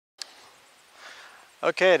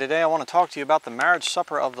Okay, today I want to talk to you about the marriage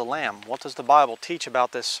supper of the Lamb. What does the Bible teach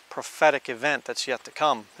about this prophetic event that's yet to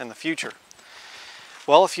come in the future?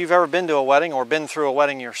 Well, if you've ever been to a wedding or been through a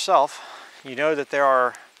wedding yourself, you know that there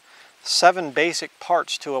are 7 basic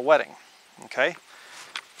parts to a wedding. Okay?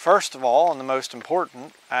 First of all, and the most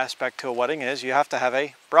important aspect to a wedding is you have to have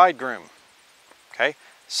a bridegroom. Okay?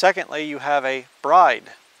 Secondly, you have a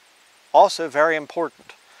bride. Also very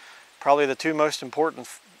important. Probably the 2 most important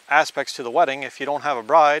aspects to the wedding. If you don't have a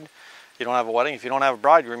bride, you don't have a wedding. If you don't have a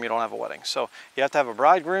bridegroom, you don't have a wedding. So you have to have a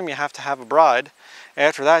bridegroom, you have to have a bride.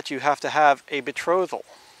 After that, you have to have a betrothal.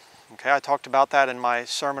 Okay, I talked about that in my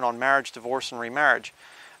sermon on marriage, divorce, and remarriage.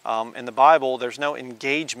 In the Bible, there's no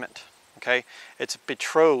engagement. Okay, it's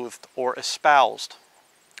betrothed or espoused.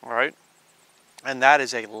 All right, and that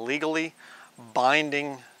is a legally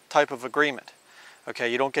binding type of agreement.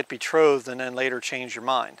 Okay, you don't get betrothed and then later change your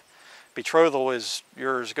mind. Betrothal is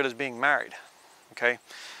you're as good as being married. Okay,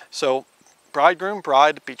 so bridegroom,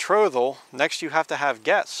 bride, betrothal. Next, you have to have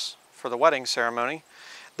guests for the wedding ceremony.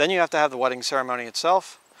 Then you have to have the wedding ceremony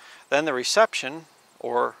itself. Then the reception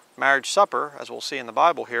or marriage supper, as we'll see in the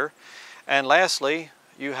Bible here. And lastly,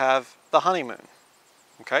 you have the honeymoon.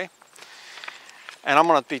 Okay, and I'm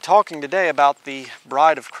going to be talking today about the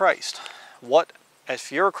bride of Christ.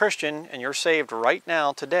 If you're a Christian and you're saved right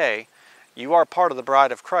now today, you are part of the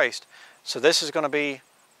bride of Christ. So this is going to be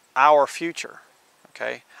our future.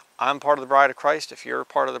 Okay, I'm part of the bride of Christ. If you're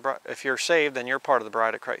part of the if you're saved, then you're part of the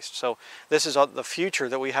bride of Christ. So this is the future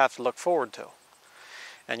that we have to look forward to.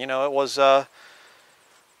 And you know, it was a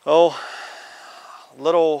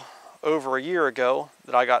little over a year ago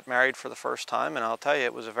that I got married for the first time, and I'll tell you,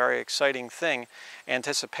 it was a very exciting thing.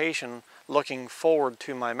 Anticipation, looking forward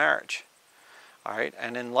to my marriage. All right,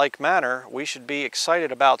 and in like manner, we should be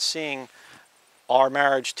excited about seeing our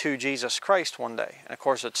marriage to Jesus Christ one day. And of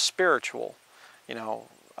course, it's spiritual, you know,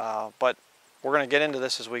 but we're going to get into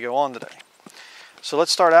this as we go on today. So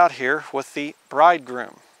let's start out here with the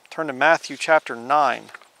bridegroom. Turn to Matthew chapter 9.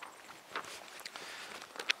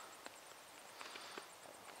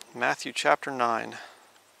 Matthew chapter 9.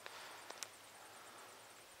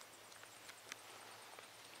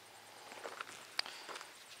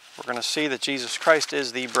 We're going to see that Jesus Christ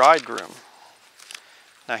is the bridegroom.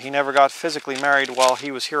 Now, he never got physically married while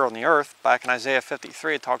he was here on the earth. Back in Isaiah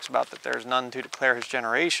 53, it talks about that there's none to declare his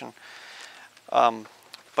generation.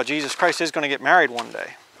 But Jesus Christ is going to get married one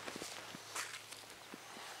day.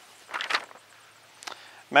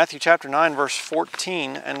 Matthew chapter 9, verse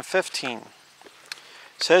 14 and 15.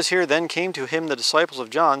 It says here, "Then came to him the disciples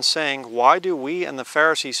of John, saying, Why do we and the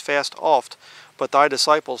Pharisees fast oft, but thy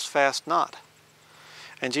disciples fast not?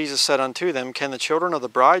 And Jesus said unto them, Can the children of the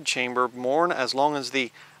bride chamber mourn as long as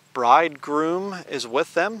the bridegroom is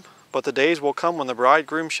with them? But the days will come when the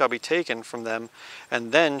bridegroom shall be taken from them,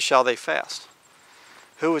 and then shall they fast."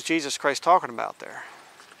 Who was Jesus Christ talking about there?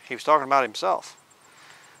 He was talking about himself.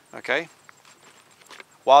 Okay?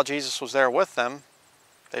 While Jesus was there with them,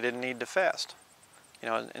 they didn't need to fast. You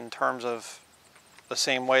know, in terms of the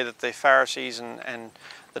same way that the Pharisees and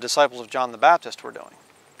the disciples of John the Baptist were doing.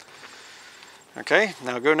 Okay,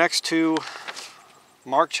 now go next to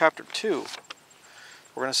Mark chapter 2.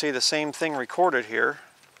 We're going to see the same thing recorded here.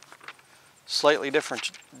 Slightly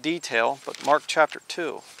different detail, but Mark chapter 2.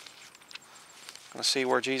 We're going to see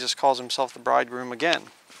where Jesus calls himself the bridegroom again.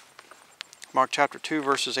 Mark chapter 2,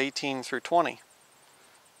 verses 18 through 20.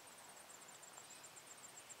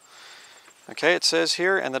 Okay, it says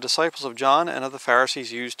here, "And the disciples of John and of the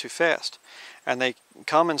Pharisees used to fast. And they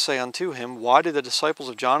come and say unto him, Why do the disciples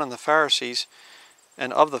of John and the Pharisees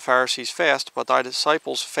and of the Pharisees fast, but thy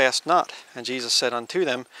disciples fast not? And Jesus said unto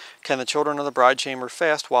them, Can the children of the bride chamber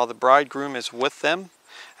fast while the bridegroom is with them?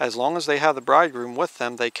 As long as they have the bridegroom with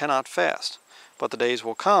them, they cannot fast. But the days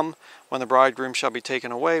will come when the bridegroom shall be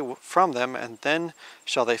taken away from them, and then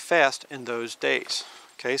shall they fast in those days."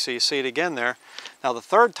 Okay, so you see it again there. Now the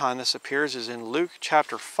third time this appears is in Luke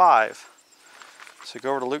chapter 5. So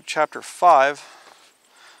go over to Luke chapter 5,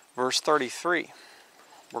 verse 33.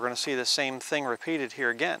 We're going to see the same thing repeated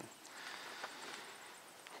here again.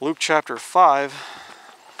 Luke chapter 5,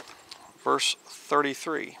 verse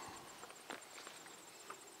 33.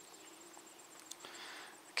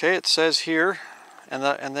 Okay, it says here,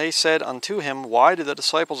 and they said unto him, Why do the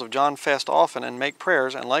disciples of John fast often and make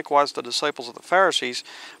prayers, and likewise the disciples of the Pharisees,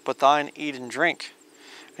 but thine eat and drink?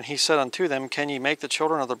 And he said unto them, Can ye make the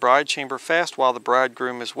children of the bride chamber fast while the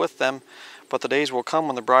bridegroom is with them? But the days will come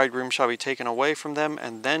when the bridegroom shall be taken away from them,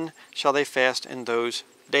 and then shall they fast in those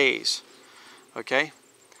days. Okay?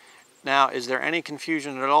 Now, is there any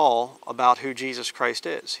confusion at all about who Jesus Christ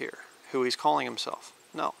is here? Who he's calling himself?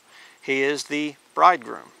 No. He is the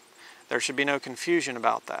bridegroom. There should be no confusion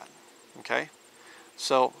about that. Okay?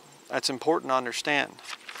 So that's important to understand.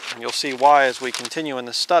 And you'll see why as we continue in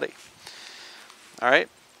this study. Alright?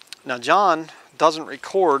 Now John doesn't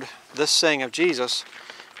record this saying of Jesus,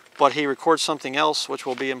 but he records something else which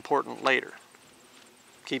will be important later.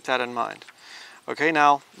 Keep that in mind. Okay,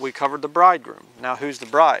 now we covered the bridegroom. Now who's the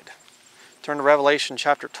bride? Turn to Revelation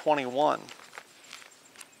chapter 21.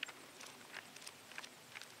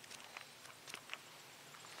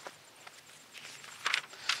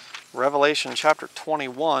 Revelation chapter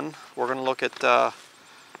 21, we're going to look at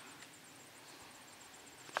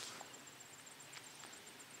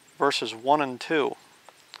verses 1 and 2.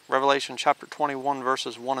 Revelation chapter 21,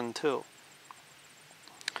 verses 1 and 2.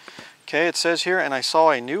 Okay, it says here, "And I saw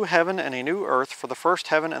a new heaven and a new earth, for the first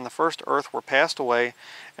heaven and the first earth were passed away,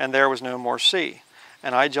 and there was no more sea.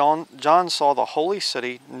 And I, John, saw the holy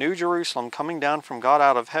city, New Jerusalem, coming down from God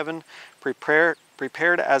out of heaven,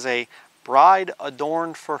 prepared as a bride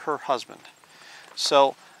adorned for her husband."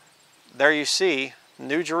 So, there you see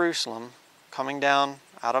New Jerusalem coming down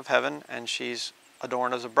out of heaven, and she's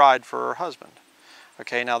adorned as a bride for her husband.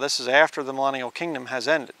 Okay, now this is after the millennial kingdom has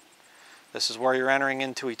ended. This is where you're entering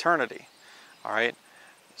into eternity. All right,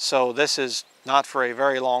 so this is not for a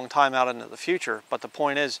very long time out into the future, but the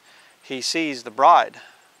point is, he sees the bride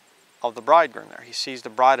of the bridegroom there. He sees the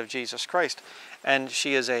bride of Jesus Christ, and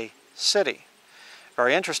she is a city.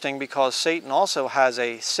 Very interesting, because Satan also has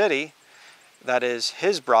a city that is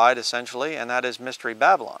his bride, essentially, and that is Mystery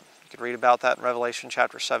Babylon. You could read about that in Revelation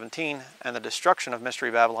chapter 17, and the destruction of Mystery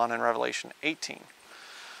Babylon in Revelation 18.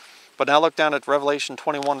 But now look down at Revelation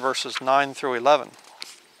 21, verses 9 through 11.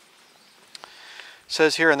 It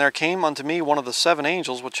says here, "And there came unto me one of the 7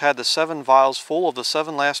 angels, which had the 7 vials full of the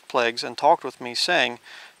 7 last plagues, and talked with me, saying,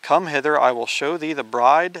 Come hither, I will show thee the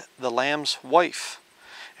bride, the Lamb's wife.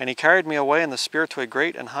 And he carried me away in the Spirit to a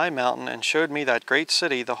great and high mountain, and showed me that great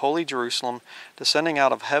city, the holy Jerusalem, descending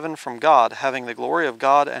out of heaven from God, having the glory of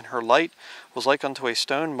God, and her light was like unto a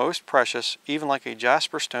stone most precious, even like a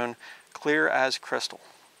jasper stone, clear as crystal."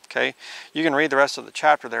 Okay, you can read the rest of the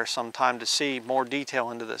chapter there sometime to see more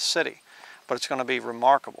detail into this city, but it's going to be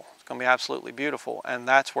remarkable. It's going to be absolutely beautiful, and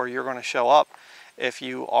that's where you're going to show up if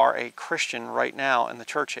you are a Christian right now in the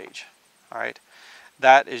church age. All right,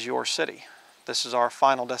 that is your city. This is our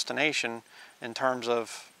final destination in terms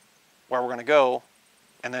of where we're going to go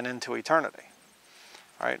and then into eternity.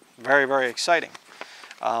 All right, very, very exciting.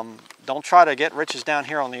 Don't try to get riches down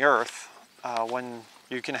here on the earth when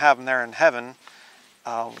you can have them there in heaven.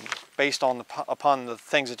 Based on upon the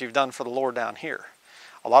things that you've done for the Lord down here.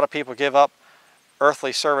 A lot of people give up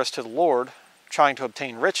earthly service to the Lord trying to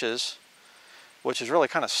obtain riches, which is really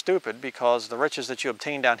kind of stupid, because the riches that you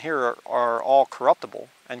obtain down here are all corruptible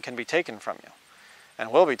and can be taken from you,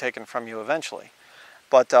 and will be taken from you eventually.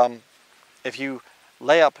 But if you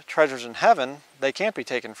lay up treasures in heaven, they can't be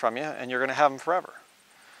taken from you, and you're going to have them forever.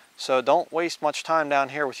 So don't waste much time down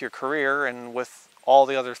here with your career and with all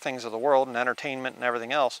the other things of the world and entertainment and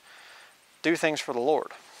everything else. Do things for the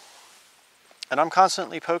Lord. And I'm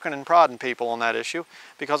constantly poking and prodding people on that issue,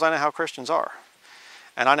 because I know how Christians are.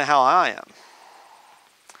 And I know how I am.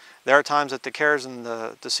 There are times that the cares and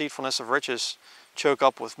the deceitfulness of riches choke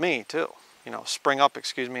up with me too. Spring up,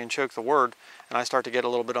 and choke the word, and I start to get a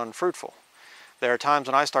little bit unfruitful. There are times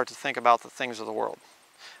when I start to think about the things of the world.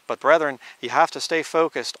 But brethren, you have to stay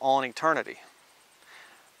focused on eternity.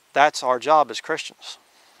 That's our job as Christians,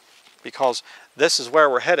 because this is where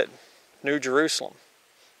we're headed, New Jerusalem.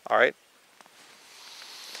 All right?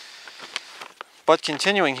 But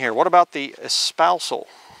continuing here, what about the espousal?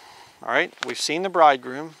 All right, we've seen the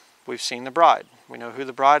bridegroom, we've seen the bride. We know who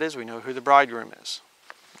the bride is, we know who the bridegroom is.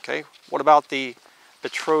 Okay, what about the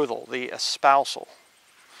betrothal, the espousal?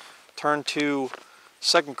 Turn to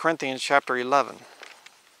 2 Corinthians chapter 11.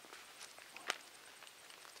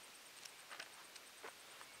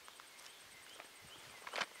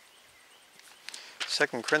 2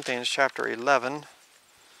 Corinthians chapter 11,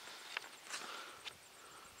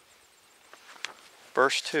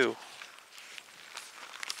 verse 2.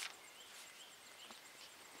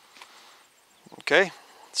 Okay, it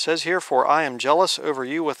says here, "For I am jealous over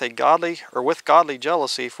you with godly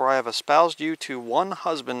jealousy, for I have espoused you to one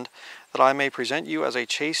husband, that I may present you as a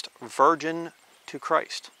chaste virgin to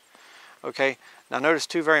Christ." Okay, now notice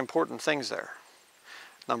 2 very important things there.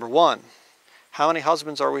 Number 1, how many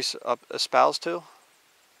husbands are we espoused to?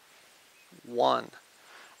 1.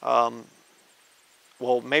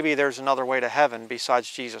 Well, maybe there's another way to heaven besides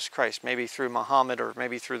Jesus Christ. Maybe through Muhammad, or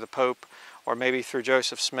maybe through the Pope, or maybe through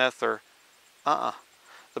Joseph Smith, or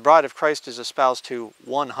The bride of Christ is espoused to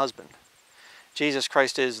one husband. Jesus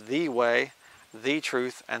Christ is the way, the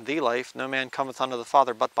truth, and the life. No man cometh unto the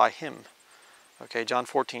Father but by him. Okay, John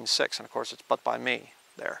 14:6, and of course it's but by me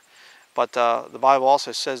there. But the Bible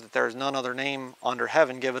also says that there is none other name under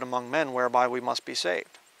heaven given among men whereby we must be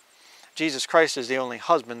saved. Jesus Christ is the only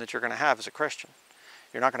husband that you're going to have as a Christian.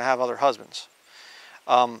 You're not going to have other husbands.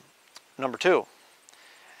 Number 2,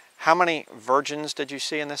 how many virgins did you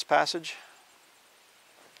see in this passage?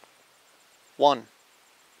 1.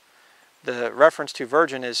 The reference to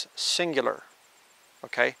virgin is singular.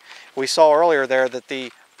 Okay? We saw earlier there that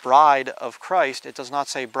the bride of Christ, it does not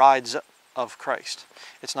say brides of Christ.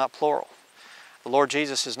 It's not plural. The Lord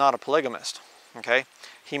Jesus is not a polygamist. Okay?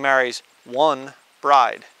 He marries one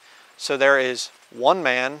bride. So there is one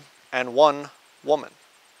man and one woman.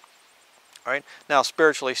 All right? Now,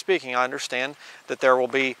 spiritually speaking, I understand that there will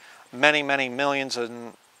be many, many millions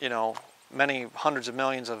and, many hundreds of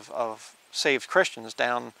millions of saved Christians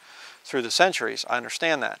down through the centuries. I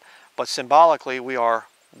understand that. But symbolically, we are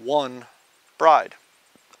one bride,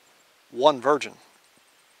 one virgin.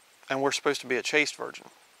 And we're supposed to be a chaste virgin.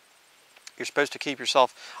 You're supposed to keep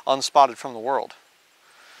yourself unspotted from the world.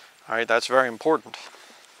 All right, that's very important.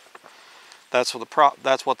 That's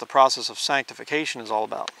what the process of sanctification is all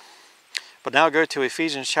about. But now go to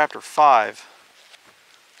Ephesians chapter 5.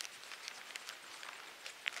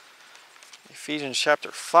 Ephesians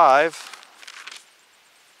chapter 5,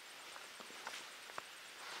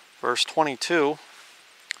 verse 22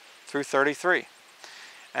 through 33.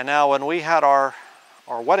 And now when we had our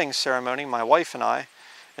wedding ceremony, my wife and I,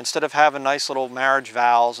 instead of having nice little marriage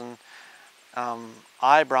vows and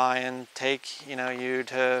I, Brian, take you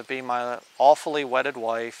to be my lawfully wedded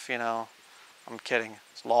wife, I'm kidding,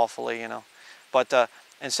 it's lawfully, but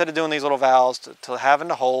instead of doing these little vows to having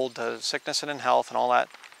to hold, to sickness and in health and all that,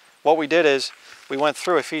 what we did is we went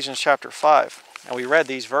through Ephesians chapter 5 and we read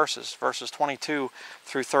these verses 22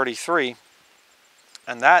 through 33,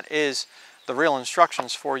 and that is the real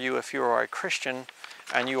instructions for you if you are a Christian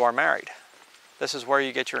and you are married. This is where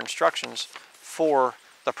you get your instructions for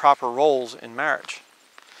the proper roles in marriage.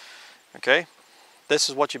 Okay? This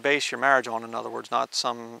is what you base your marriage on, in other words, not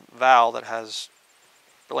some vow that has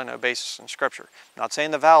really no basis in Scripture. I'm not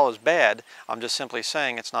saying the vow is bad, I'm just simply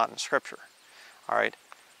saying it's not in Scripture. All right?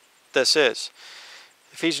 This is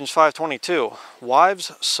Ephesians 5:22.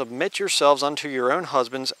 Wives, submit yourselves unto your own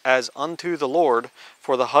husbands as unto the Lord,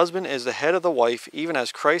 for the husband is the head of the wife, even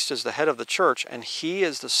as Christ is the head of the church, and he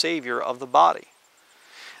is the Savior of the body.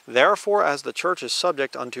 Therefore, as the church is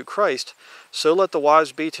subject unto Christ, so let the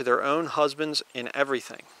wives be to their own husbands in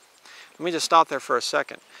everything. Let me just stop there for a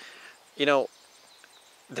second.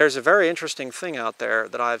 There's a very interesting thing out there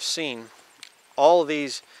that I've seen. All of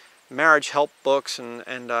these marriage help books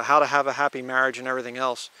and how to have a happy marriage and everything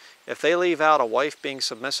else, if they leave out a wife being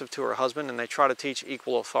submissive to her husband and they try to teach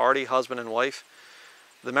equal authority, husband and wife,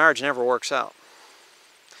 the marriage never works out.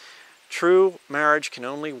 True marriage can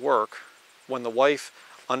only work when the wife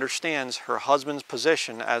understands her husband's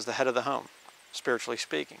position as the head of the home, spiritually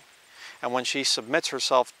speaking, and when she submits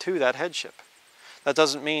herself to that headship. That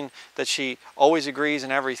doesn't mean that she always agrees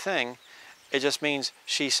in everything. It just means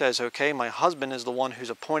she says, okay, my husband is the one who's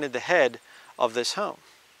appointed the head of this home.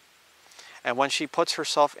 And when she puts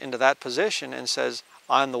herself into that position and says,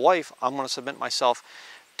 I'm the wife, I'm going to submit myself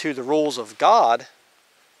to the rules of God.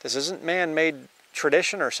 This isn't man-made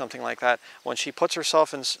tradition or something like that. When she puts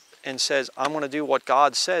herself in and says, I'm going to do what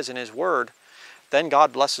God says in His Word, then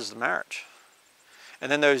God blesses the marriage.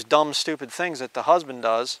 And then those dumb, stupid things that the husband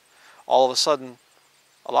does, all of a sudden,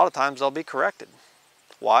 a lot of times they'll be corrected.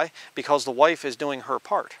 Why? Because the wife is doing her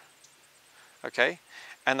part. Okay?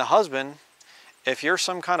 And the husband, if you're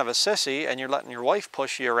some kind of a sissy and you're letting your wife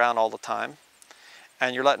push you around all the time,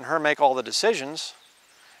 and you're letting her make all the decisions,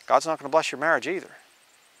 God's not going to bless your marriage either.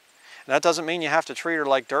 And that doesn't mean you have to treat her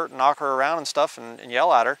like dirt and knock her around and stuff and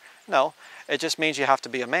yell at her. No, it just means you have to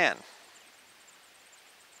be a man.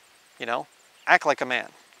 Act like a man.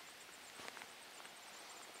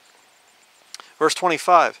 Verse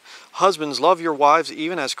 25, husbands, love your wives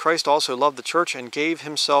even as Christ also loved the church and gave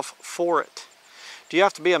Himself for it. Do you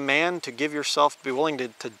have to be a man to give yourself, be willing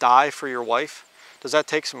to die for your wife? Does that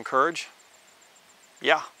take some courage?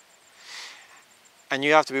 Yeah. And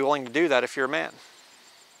you have to be willing to do that if you're a man.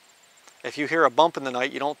 If you hear a bump in the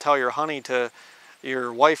night, you don't tell your honey to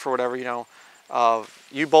your wife or whatever,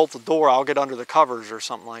 you bolt the door, I'll get under the covers or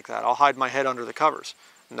something like that. I'll hide my head under the covers.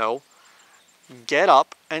 No. Get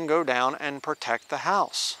up and go down and protect the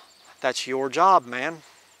house. That's your job, man.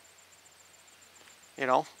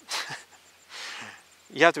 You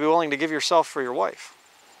have to be willing to give yourself for your wife.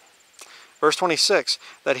 Verse 26,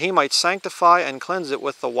 that he might sanctify and cleanse it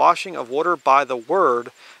with the washing of water by the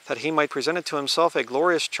word, that he might present it to himself a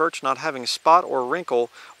glorious church, not having spot or wrinkle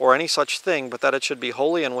or any such thing, but that it should be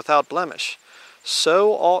holy and without blemish.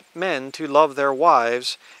 So ought men to love their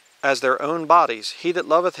wives as their own bodies. He that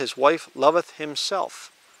loveth his wife loveth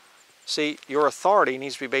himself. See, your authority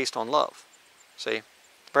needs to be based on love. See,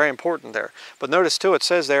 very important there. But notice too, it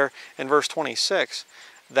says there in verse 26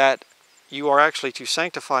 that you are actually to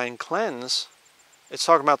sanctify and cleanse. It's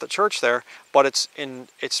talking about the church there, but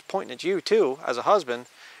it's pointing at you too, as a husband,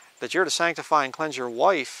 that you're to sanctify and cleanse your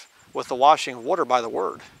wife with the washing of water by the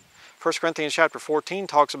word. 1 Corinthians chapter 14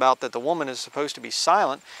 talks about that the woman is supposed to be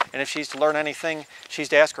silent, and if she's to learn anything, she's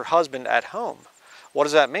to ask her husband at home. What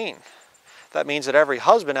does that mean? That means that every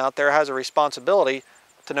husband out there has a responsibility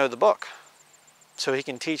to know the book, so he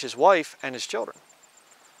can teach his wife and his children.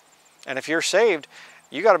 And if you're saved,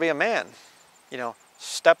 you got to be a man, you know,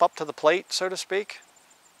 step up to the plate, so to speak.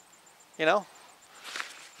 You know,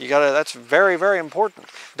 you got to, that's very, very important.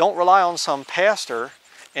 Don't rely on some pastor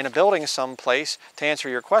in a building someplace to answer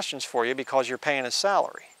your questions for you because you're paying his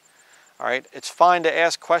salary. All right, it's fine to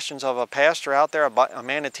ask questions of a pastor out there, a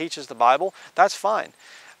man that teaches the Bible. That's fine.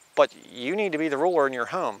 But you need to be the ruler in your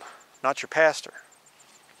home, not your pastor.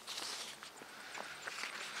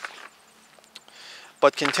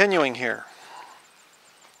 But continuing here.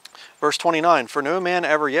 Verse 29, for no man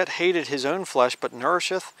ever yet hated his own flesh, but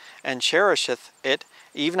nourisheth and cherisheth it,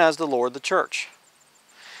 even as the Lord the church.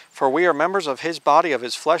 For we are members of his body, of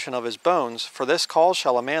his flesh, and of his bones. For this cause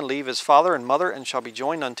shall a man leave his father and mother, and shall be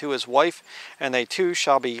joined unto his wife, and they two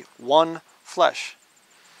shall be one flesh.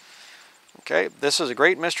 Okay, this is a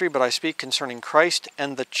great mystery, but I speak concerning Christ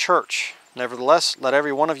and the church. Nevertheless, let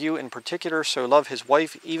every one of you in particular so love his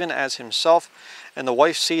wife, even as himself, and the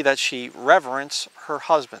wife see that she reverence her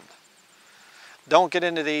husband. Don't get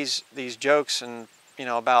into these jokes and, you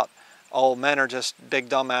know, about, oh, men are just big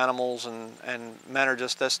dumb animals and men are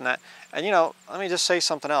just this and that. And, you know, let me just say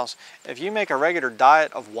something else. If you make a regular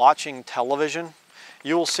diet of watching television,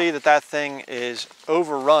 you will see that that thing is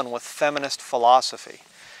overrun with feminist philosophy.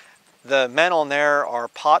 The men on there are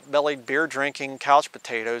pot-bellied, beer-drinking couch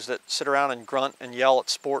potatoes that sit around and grunt and yell at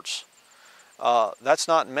sports. That's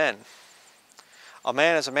not men. A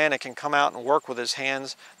man is a man that can come out and work with his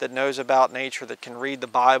hands, that knows about nature, that can read the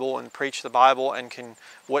Bible and preach the Bible and can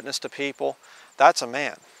witness to people. That's a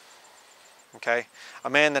man. Okay? A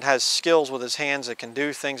man that has skills with his hands, that can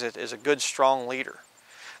do things, that is a good, strong leader,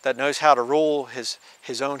 that knows how to rule his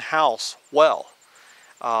own house well.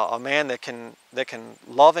 A man that can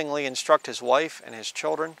lovingly instruct his wife and his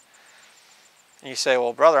children. And you say,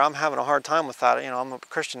 well, brother, I'm having a hard time with that. You know, I'm a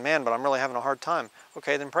Christian man, but I'm really having a hard time.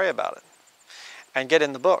 Okay, then pray about it. And get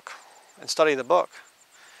in the book and study the book.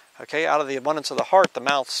 Okay, out of the abundance of the heart, the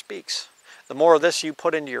mouth speaks. The more of this you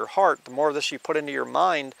put into your heart, the more of this you put into your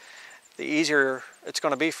mind, the easier it's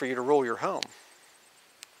going to be for you to rule your home.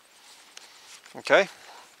 Okay?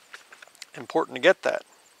 Important to get that.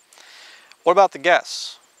 What about the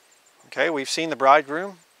guests? Okay, we've seen the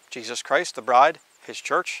bridegroom, Jesus Christ, the bride, his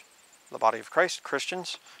church, the body of Christ,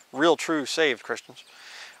 Christians, real, true, saved Christians.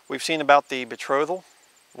 We've seen about the betrothal.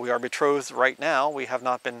 We are betrothed right now. We have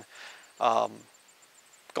not been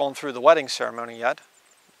gone through the wedding ceremony yet.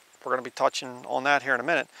 We're going to be touching on that here in a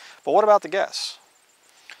minute. But what about the guests?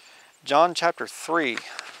 John chapter 3.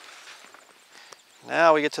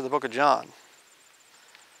 Now we get to the book of John.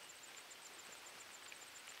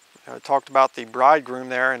 I talked about the bridegroom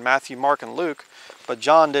there in Matthew, Mark, and Luke, but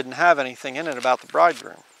John didn't have anything in it about the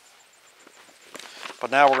bridegroom. But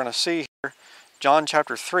now we're going to see here, John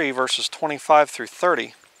chapter 3, verses 25 through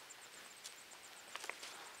 30.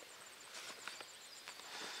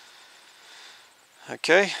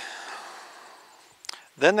 Okay.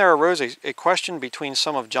 Then there arose a question between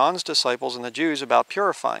some of John's disciples and the Jews about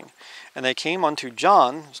purifying. And they came unto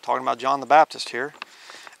John, he's talking about John the Baptist here,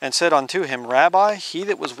 and said unto him, Rabbi, he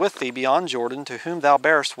that was with thee beyond Jordan, to whom thou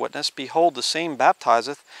bearest witness, behold, the same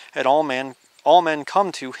baptizeth, and all men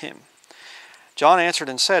come to him. John answered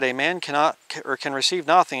and said, A man can receive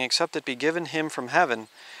nothing except it be given him from heaven.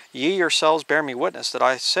 Ye yourselves bear me witness that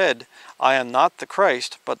I said, I am not the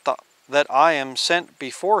Christ, but that I am sent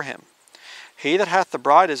before him. He that hath the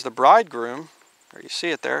bride is the bridegroom, there you see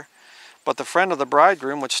it there, but the friend of the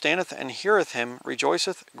bridegroom which standeth and heareth him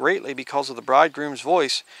rejoiceth greatly because of the bridegroom's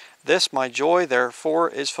voice. This my joy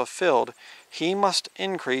therefore is fulfilled. He must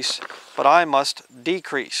increase, but I must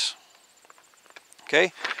decrease.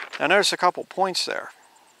 Okay, now notice a couple points there.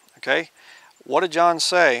 Okay, what did John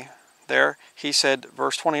say there? He said,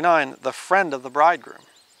 verse 29, the friend of the bridegroom,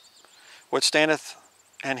 which standeth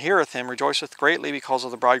and heareth him rejoiceth greatly because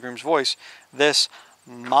of the bridegroom's voice. This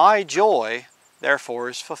my joy therefore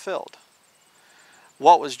is fulfilled.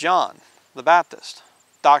 What was John the Baptist?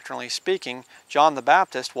 Doctrinally speaking, John the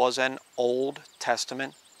Baptist was an Old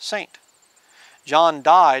Testament saint. John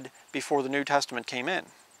died before the New Testament came in.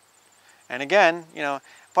 And again,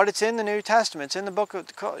 but it's in the New Testament. It's in the book of,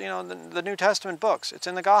 the New Testament books. It's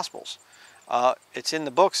in the Gospels. It's in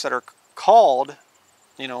the books that are called,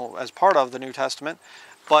 as part of the New Testament.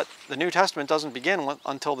 But the New Testament doesn't begin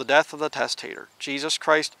until the death of the testator. Jesus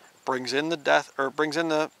Christ brings in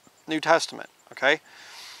the New Testament. Okay,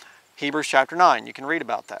 Hebrews chapter 9. You can read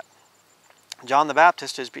about that. John the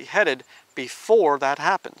Baptist is beheaded before that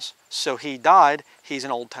happens. So he died. He's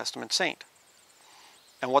an Old Testament saint.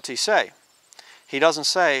 And what's he say? He doesn't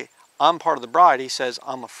say, I'm part of the bride. He says,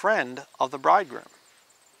 I'm a friend of the bridegroom.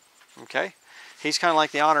 Okay? He's kind of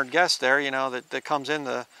like the honored guest there, that comes in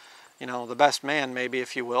the best man, maybe,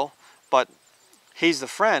 if you will. But he's the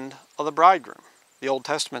friend of the bridegroom. The Old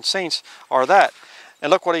Testament saints are that. And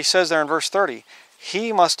look what he says there in verse 30.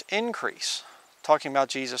 He must increase, talking about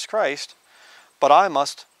Jesus Christ, but I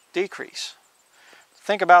must decrease.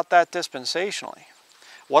 Think about that dispensationally.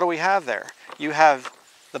 What do we have there? You have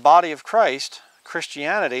the body of Christ,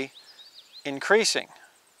 Christianity, increasing.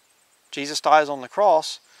 Jesus dies on the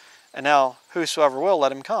cross, and now whosoever will,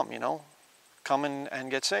 let him come, come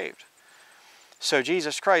and get saved. So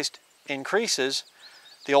Jesus Christ increases,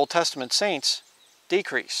 the Old Testament saints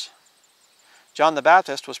decrease. John the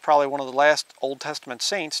Baptist was probably one of the last Old Testament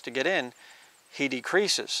saints to get in. He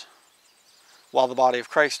decreases, while the body of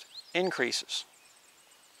Christ increases.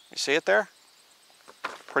 You see it there?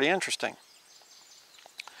 Pretty interesting.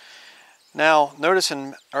 Now,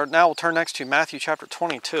 now we'll turn next to Matthew chapter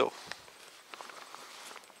 22.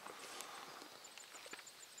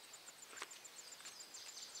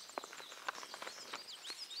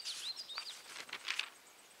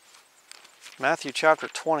 Matthew chapter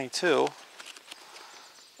 22,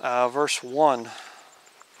 verse 1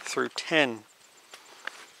 through 10.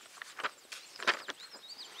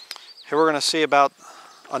 Here we're going to see about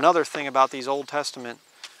another thing about these Old Testament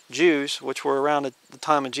Jews, which were around at the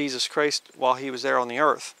time of Jesus Christ while he was there on the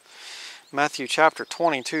earth. Matthew chapter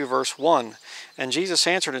 22, verse 1. And Jesus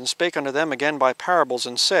answered and spake unto them again by parables,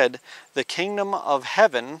 and said, The kingdom of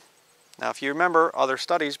heaven... Now, if you remember other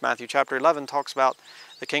studies, Matthew chapter 11 talks about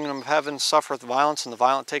the kingdom of heaven suffereth violence, and the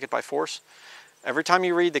violent take it by force. Every time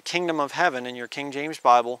you read the kingdom of heaven in your King James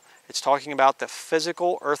Bible, it's talking about the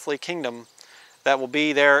physical earthly kingdom that will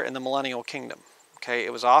be there in the millennial kingdom. Okay,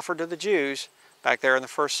 it was offered to the Jews back there in the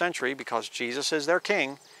first century because Jesus is their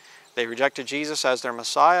king. They rejected Jesus as their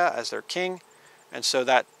Messiah, as their king, and so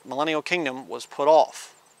that millennial kingdom was put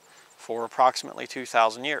off for approximately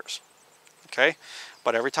 2,000 years. Okay,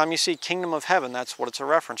 but every time you see kingdom of heaven, that's what it's a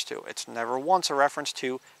reference to. It's never once a reference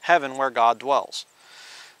to heaven where God dwells.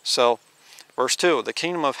 So, verse 2, The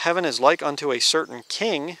kingdom of heaven is like unto a certain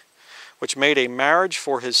king, which made a marriage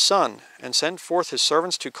for his son, and sent forth his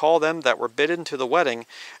servants to call them that were bidden to the wedding,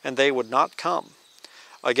 and they would not come.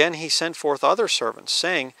 Again he sent forth other servants,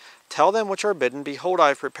 saying, Tell them which are bidden, Behold, I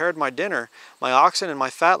have prepared my dinner, my oxen and my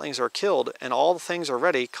fatlings are killed, and all things are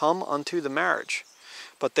ready, come unto the marriage.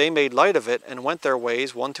 But they made light of it, and went their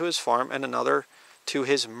ways, one to his farm, and another to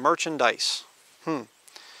his merchandise. And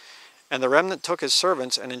the remnant took his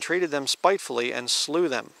servants, and entreated them spitefully, and slew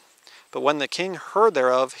them. But when the king heard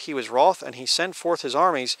thereof, he was wroth, and he sent forth his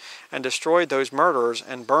armies, and destroyed those murderers,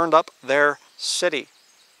 and burned up their city.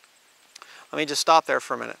 Let me just stop there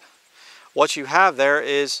for a minute. What you have there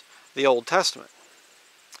is the Old Testament,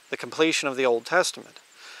 the completion of the Old Testament.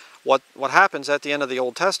 What happens at the end of the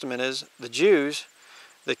Old Testament is the Jews,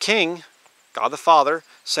 the king, God the Father,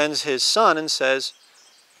 sends his son and says,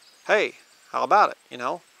 hey, how about it?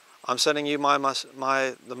 I'm sending you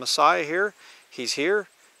the Messiah here. He's here.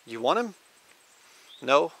 You want him?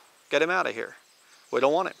 No, get him out of here. We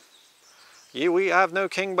don't want him. We have no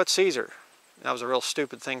king but Caesar. That was a real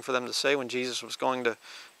stupid thing for them to say when Jesus was going to,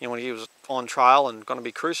 when he was on trial and going to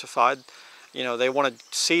be crucified. They wanted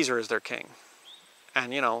Caesar as their king.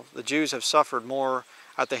 And, the Jews have suffered more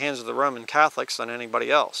at the hands of the Roman Catholics than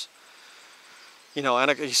anybody else.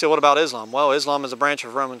 And you say, what about Islam? Well, Islam is a branch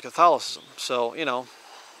of Roman Catholicism. So,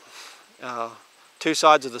 two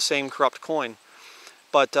sides of the same corrupt coin.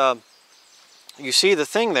 But you see the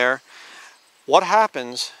thing there, what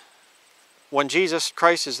happens when Jesus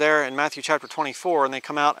Christ is there in Matthew chapter 24 and they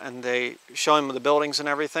come out and they show him the buildings and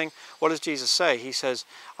everything? What does Jesus say? He says,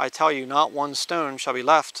 I tell you, not one stone shall be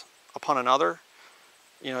left upon another.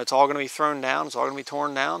 It's all going to be thrown down. It's all going to be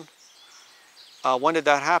torn down. When did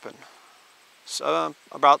that happen?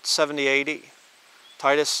 About 70 AD.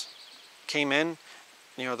 Titus came in,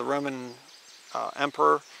 you know, the Roman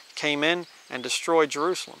emperor came in and destroyed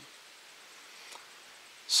Jerusalem.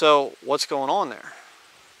 So what's going on there?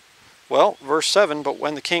 Well, verse 7, but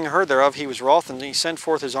when the king heard thereof, he was wroth, and he sent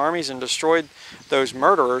forth his armies and destroyed those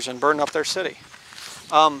murderers and burned up their city.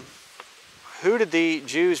 Who did the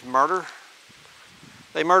Jews murder?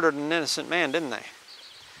 They murdered an innocent man, didn't they?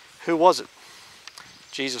 Who was it?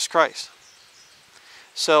 Jesus Christ.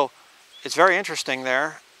 So it's very interesting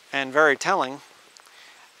there and very telling.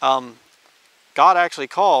 God actually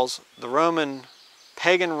calls the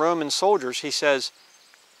pagan Roman soldiers, he says,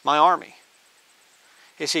 my army.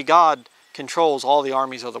 You see, God controls all the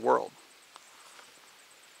armies of the world.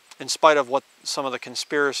 In spite of what some of the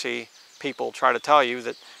conspiracy people try to tell you,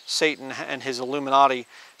 that Satan and his Illuminati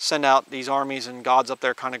send out these armies and God's up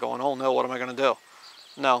there kind of going, oh no, what am I going to do?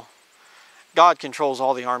 No. God controls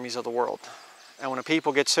all the armies of the world. And when a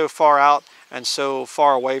people get so far out and so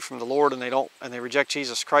far away from the Lord and they reject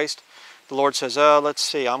Jesus Christ, the Lord says, let's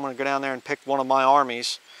see, I'm going to go down there and pick one of my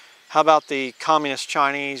armies. How about the communist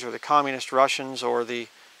Chinese or the communist Russians or the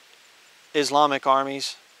Islamic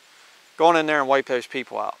armies? Go on in there and wipe those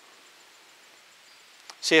people out.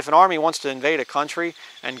 See, if an army wants to invade a country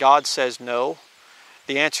and God says no,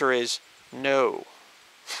 the answer is no.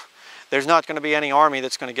 There's not going to be any army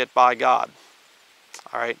that's going to get by God.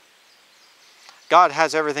 All right? God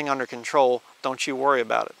has everything under control. Don't you worry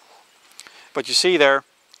about it. But you see there,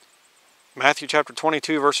 Matthew chapter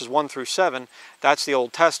 22, verses 1 through 7, that's the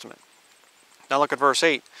Old Testament. Now look at verse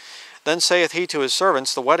 8. Then saith he to his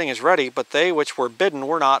servants, the wedding is ready, but they which were bidden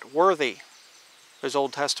were not worthy. Those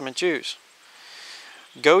Old Testament Jews.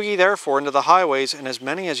 Go ye therefore into the highways, and as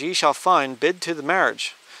many as ye shall find, bid to the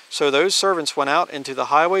marriage. So those servants went out into the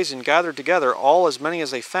highways and gathered together all as many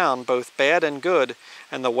as they found, both bad and good,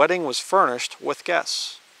 and the wedding was furnished with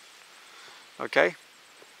guests. Okay?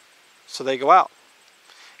 So they go out.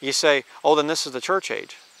 You say, oh, then this is the church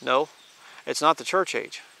age. No, it's not the church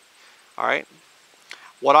age. All right?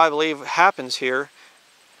 What I believe happens here,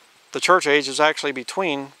 the church age is actually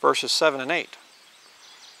between verses 7 and 8.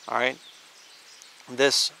 All right?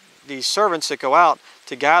 These servants that go out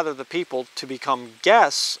to gather the people to become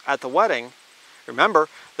guests at the wedding, remember,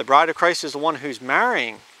 the bride of Christ is the one who's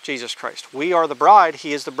marrying Jesus Christ. We are the bride,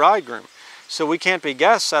 he is the bridegroom. So we can't be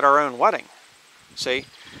guests at our own wedding. See?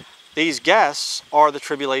 These guests are the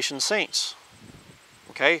tribulation saints.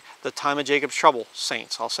 Okay? The time of Jacob's trouble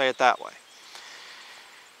saints. I'll say it that way.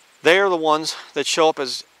 They are the ones that show up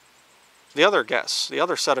as the other guests, the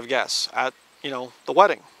other set of guests at, the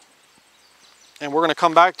wedding. And we're going to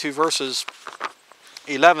come back to verses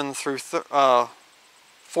 11 through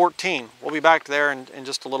 14. We'll be back there in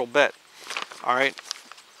just a little bit. All right?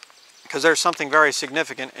 Because there's something very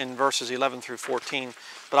significant in verses 11 through 14,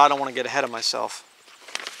 but I don't want to get ahead of myself.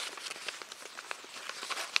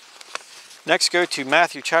 Next, go to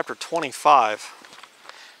Matthew chapter 25.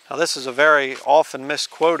 Now this is a very often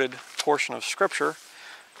misquoted portion of Scripture.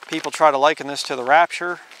 People try to liken this to the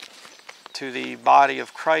rapture, to the body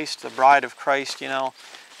of Christ, the bride of Christ, and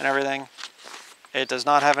everything. It does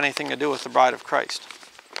not have anything to do with the bride of Christ.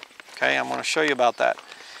 Okay, I'm going to show you about that.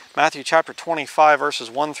 Matthew chapter 25, verses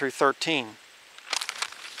 1 through 13.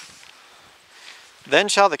 Then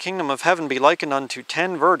shall the kingdom of heaven be likened unto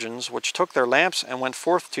 10 virgins, which took their lamps and went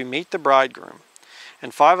forth to meet the bridegroom.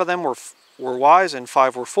 And 5 of them were wise, and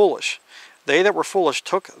 5 were foolish. They that were foolish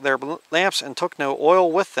took their lamps and took no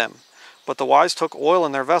oil with them. But the wise took oil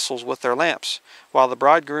in their vessels with their lamps. While the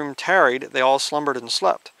bridegroom tarried, they all slumbered and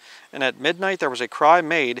slept. And at midnight there was a cry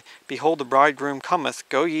made, Behold, the bridegroom cometh,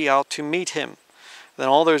 go ye out to meet him. Then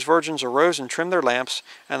all those virgins arose and trimmed their lamps,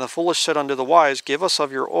 and the foolish said unto the wise, Give us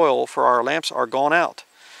of your oil, for our lamps are gone out.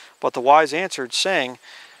 But the wise answered, saying,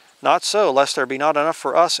 Not so, lest there be not enough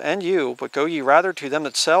for us and you, but go ye rather to them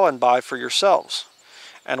that sell and buy for yourselves.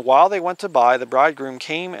 And while they went to buy, the bridegroom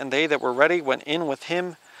came, and they that were ready went in with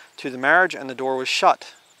him to the marriage, and the door was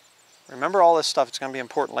shut. Remember all this stuff, it's going to be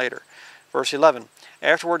important later. Verse 11,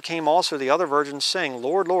 Afterward came also the other virgins, saying,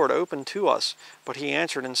 Lord, Lord, open to us. But he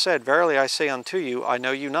answered and said, Verily I say unto you, I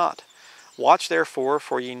know you not. Watch therefore,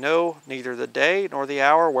 for ye know neither the day nor the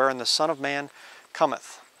hour wherein the Son of Man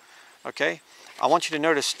cometh. Okay? I want you to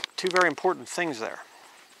notice 2 very important things there.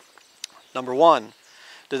 Number 1,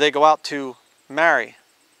 did they go out to marry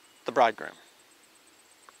the bridegroom?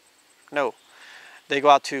 No. They go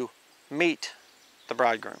out to meet the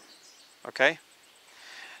bridegroom. Okay?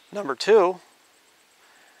 Number 2,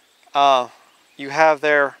 you have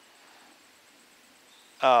there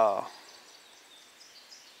trying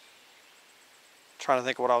to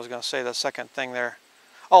think of what I was going to say, the second thing there.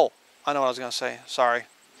 Oh, I know what I was going to say. Sorry.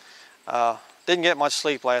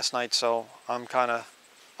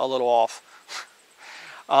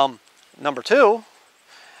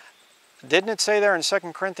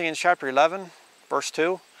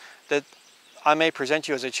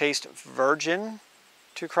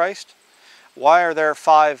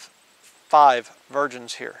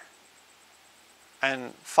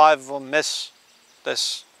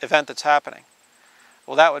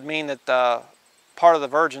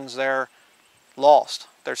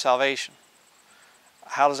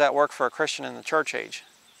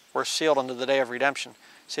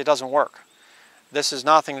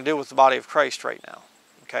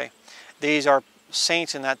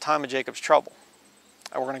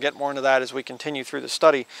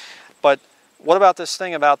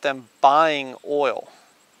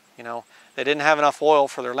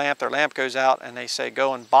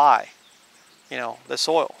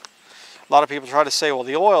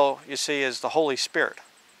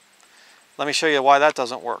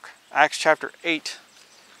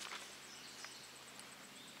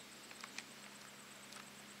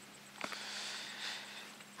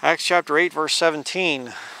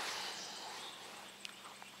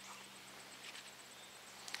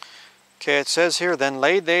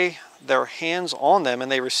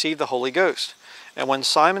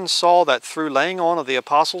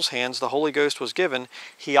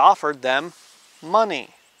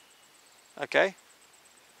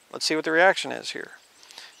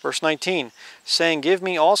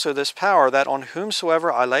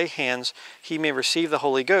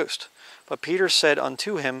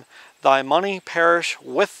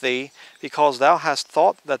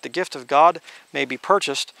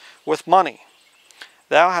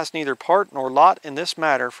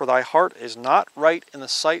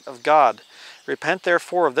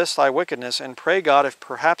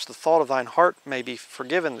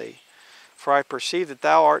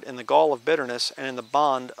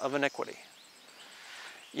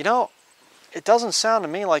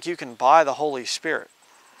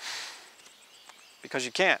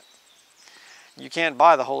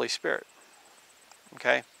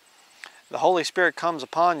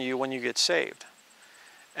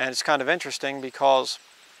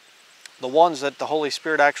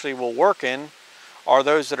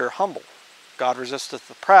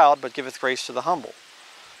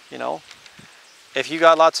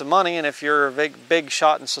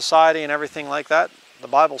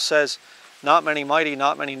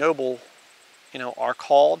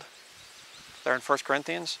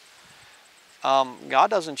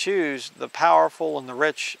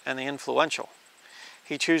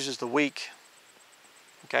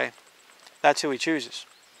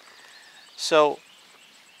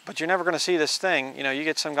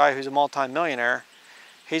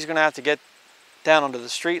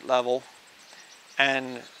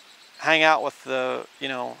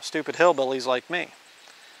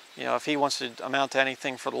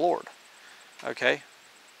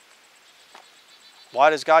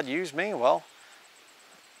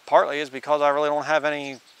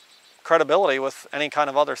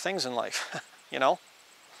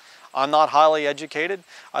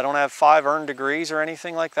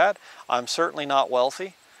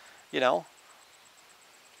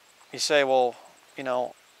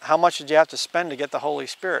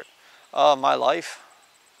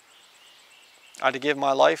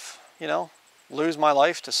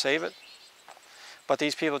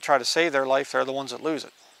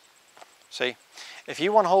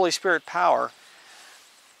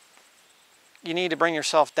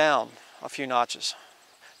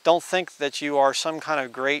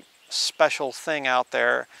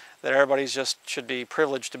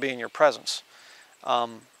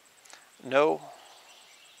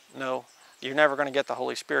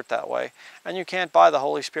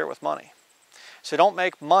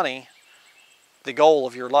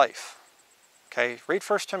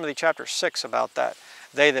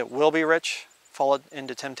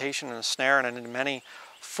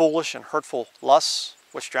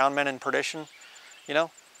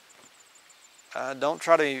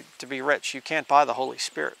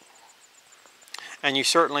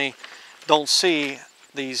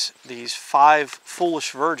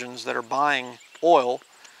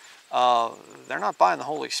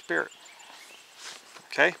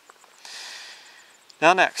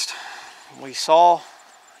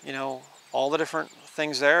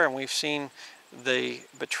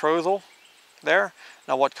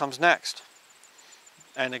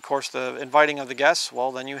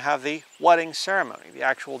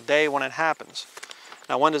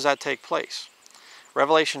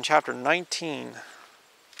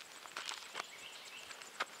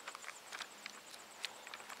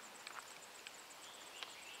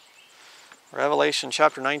 Revelation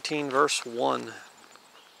chapter 19, verse 1.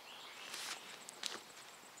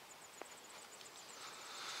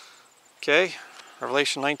 Okay,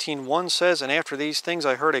 Revelation 19:1 says, "And after these things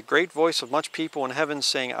I heard a great voice of much people in heaven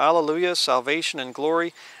saying, Alleluia, salvation and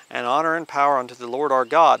glory and honor and power unto the Lord our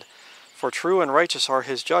God. For true and righteous are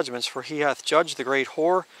his judgments, for he hath judged the great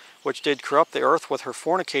whore, which did corrupt the earth with her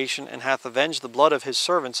fornication, and hath avenged the blood of his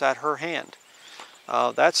servants at her hand."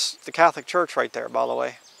 That's the Catholic Church right there, by the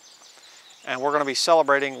way. And we're going to be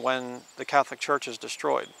celebrating when the Catholic Church is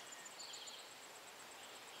destroyed.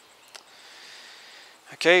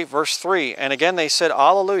 Okay, verse 3, "And again they said,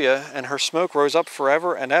 Alleluia, and her smoke rose up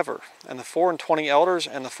forever and ever. And the 24 elders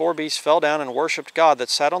and the 4 beasts fell down and worshipped God that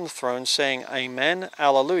sat on the throne, saying, Amen,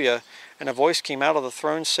 Alleluia. And a voice came out of the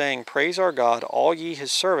throne, saying, Praise our God, all ye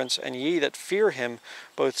his servants, and ye that fear him,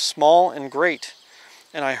 both small and great.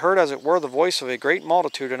 And I heard as it were the voice of a great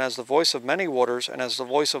multitude, and as the voice of many waters, and as the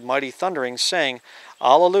voice of mighty thunderings, saying,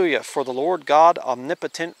 Alleluia, for the Lord God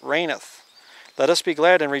omnipotent reigneth. Let us be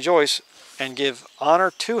glad and rejoice, and give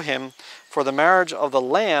honor to him, for the marriage of the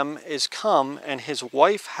Lamb is come, and his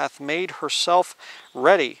wife hath made herself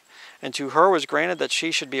ready. And to her was granted that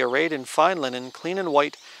she should be arrayed in fine linen, clean and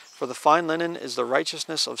white, for the fine linen is the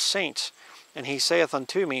righteousness of saints. And he saith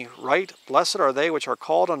unto me, Right, blessed are they which are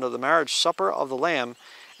called unto the marriage supper of the Lamb.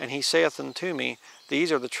 And he saith unto me,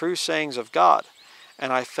 These are the true sayings of God.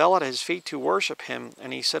 And I fell at his feet to worship him.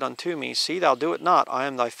 And he said unto me, See thou do it not. I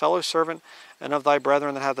am thy fellow servant, and of thy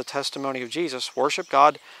brethren that have the testimony of Jesus. Worship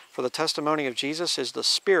God, for the testimony of Jesus is the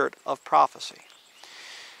spirit of prophecy."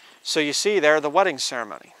 So you see there the wedding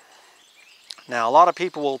ceremony. Now a lot of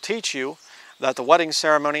people will teach you that the wedding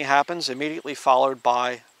ceremony happens immediately followed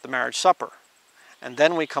by the marriage supper. And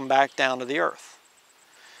then we come back down to the earth.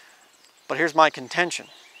 But here's my contention.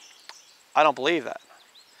 I don't believe that.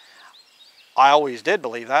 I always did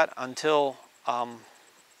believe that until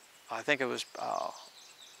I think it was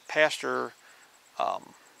Pastor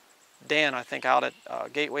Dan, I think out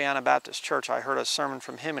at Gateway Anabaptist Church. I heard a sermon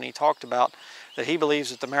from him, and he talked about that he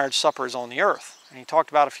believes that the marriage supper is on the earth. And he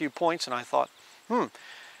talked about a few points, and I thought, And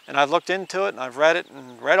I've looked into it, and I've read it,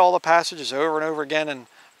 and read all the passages over and over again,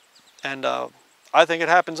 and I think it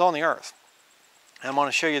happens on the earth. And I'm going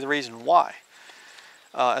to show you the reason why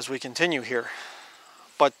as we continue here.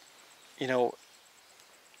 But, you know,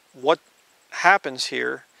 what happens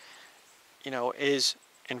here, you know, is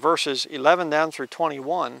in verses 11 down through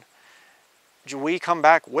 21, we come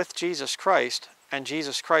back with Jesus Christ, and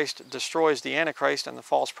Jesus Christ destroys the Antichrist and the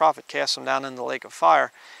false prophet, casts them down in the lake of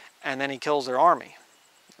fire, and then he kills their army,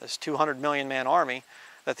 this 200 million man army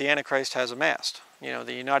that the Antichrist has amassed. You know,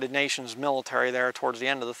 the United Nations military there towards the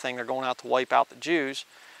end of the thing, they're going out to wipe out the Jews,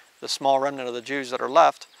 the small remnant of the Jews that are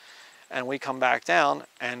left, and we come back down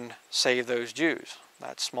and save those Jews,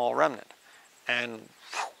 that small remnant, and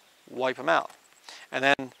wipe them out. And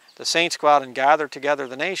then the saints go out and gather together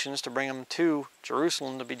the nations to bring them to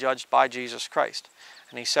Jerusalem to be judged by Jesus Christ.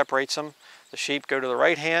 And he separates them. The sheep go to the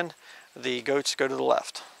right hand, the goats go to the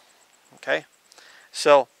left. Okay?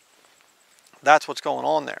 So that's what's going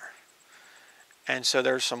on there. And so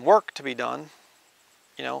there's some work to be done,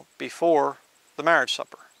 you know, before the marriage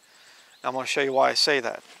supper. Now I'm going to show you why I say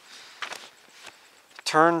that.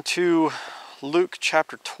 Turn to Luke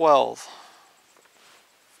chapter 12.